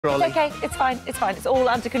It's okay, it's fine, it's fine. It's all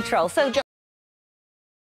under control. So just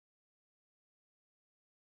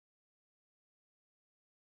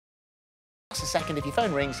a second, if your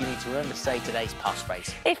phone rings, you need to remember to say today's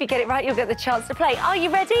passphrase. if you get it right, you'll get the chance to play. Are you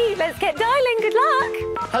ready? Let's get dialing. Good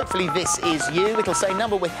luck. Hopefully this is you. It'll say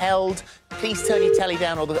number withheld. Please turn your telly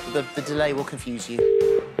down or the delay will confuse you.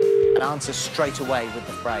 And answer straight away with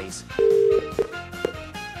the phrase.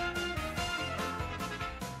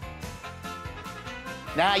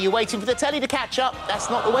 Now you're waiting for the telly to catch up. That's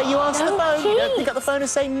not the way you answer the phone. You don't pick up the phone and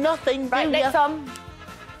say nothing, Right, do next ya? on.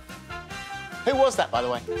 Who was that, by the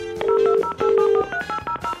way?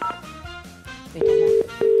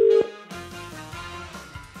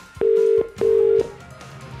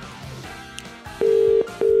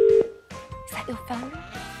 Is that your phone?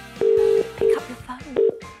 Pick up your phone.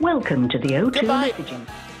 Welcome to the O2 Goodbye. messaging.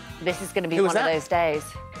 This is going to be Who one was of that? those days.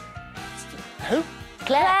 Who?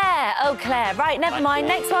 Claire. Oh, Claire. Right, never mind.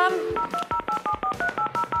 Next one.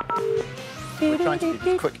 We're trying to do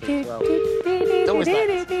this quickly as well. It's always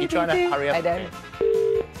like this. You're trying to hurry up. I know.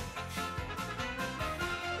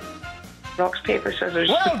 Rocks, paper, scissors.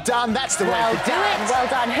 Well done, that's the way Well to do done. it. Well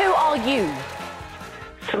done. Who are you?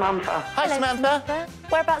 Samantha. Hi, Hello, Samantha.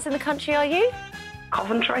 Whereabouts in the country are you?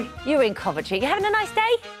 Coventry. You're in Coventry. You having a nice day?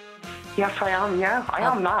 Yes, I am, yeah. I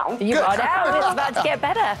am now. You are now. It's about to get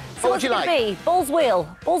better. So What what's would it you going to be? Balls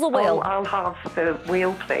wheel. Balls or Oh, wheel? I'll have the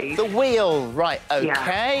wheel, please. The wheel, right, OK,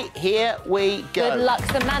 Yeah. here we go. Good luck,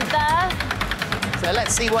 Samantha. So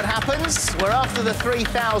let's see what happens. We're after the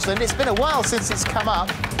 3,000. It's been a while since it's come up.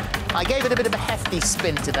 I gave it a bit of a hefty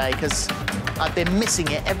spin today because I've been missing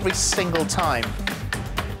it every single time.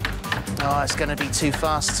 Oh, it's going to be too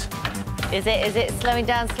fast. Is it slowing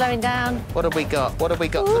down, slowing down? What have we got? What have we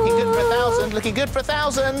got? Looking good for 1,000. Looking good for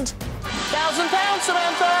 1,000. £1,000,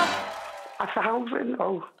 Samantha. 1,000.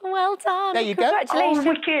 Oh. Well done. There you go. Congratulations. Oh,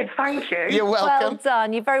 wicked. Thank you. You're Well welcome.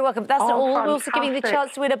 done. You're very welcome. But that's not Oh, all. We're also giving you the fantastic.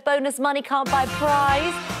 chance to win a bonus money can't buy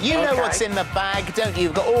prize. You know Okay. what's in the bag, don't you?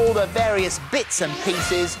 You've got all the various bits and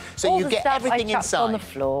pieces, so all you the get stuff everything I chucked on the inside.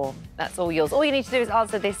 floor. That's all yours. All you need to do is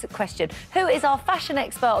answer this question. Who is our fashion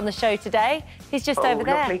expert on the show today? He's just over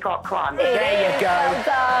there. Lovely, got Clan. There you go. Well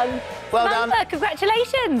done. Well Samantha, done.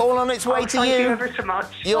 Congratulations. All on its way to Thank you you. ever so much.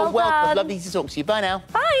 You're Well welcome. done. Lovely to talk to you. Bye now.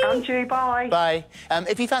 Bye. Andrew, bye. Bye.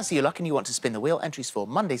 If you fancy your luck and you want to spin the wheel, entries for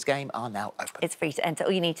Monday's game are now open. It's free to enter.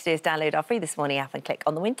 All you need to do is download our Free This Morning app and click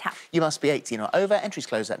on the Win tab. You must be 18 or over. Entries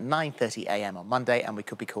close at 9:30 a.m. on Monday, and we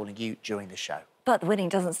could be calling you during the show. But the winning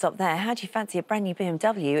doesn't stop there. How do you fancy a brand new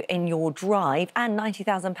BMW in your drive and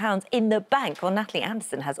 £90,000 in the bank? Well, Natalie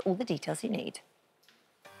Anderson has all the details you need.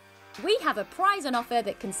 We have a prize on offer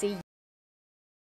that can see